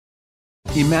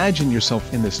Imagine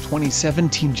yourself in this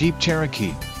 2017 Jeep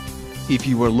Cherokee. If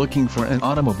you are looking for an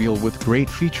automobile with great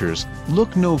features,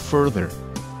 look no further.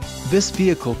 This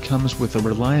vehicle comes with a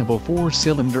reliable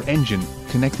 4-cylinder engine,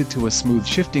 connected to a smooth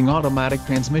shifting automatic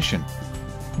transmission.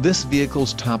 This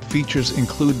vehicle's top features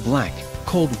include black,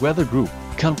 cold weather group,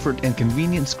 comfort and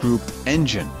convenience group,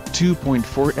 engine,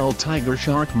 2.4L Tiger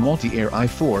Shark multi-air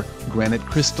i4, granite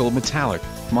crystal metallic,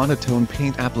 monotone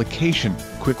paint application,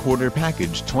 quick order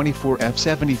package 24F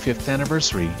 75th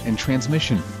anniversary and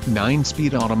transmission,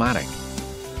 9-speed automatic.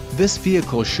 This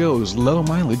vehicle shows low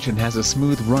mileage and has a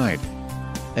smooth ride.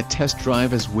 A test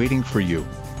drive is waiting for you.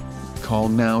 Call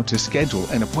now to schedule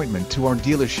an appointment to our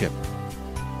dealership.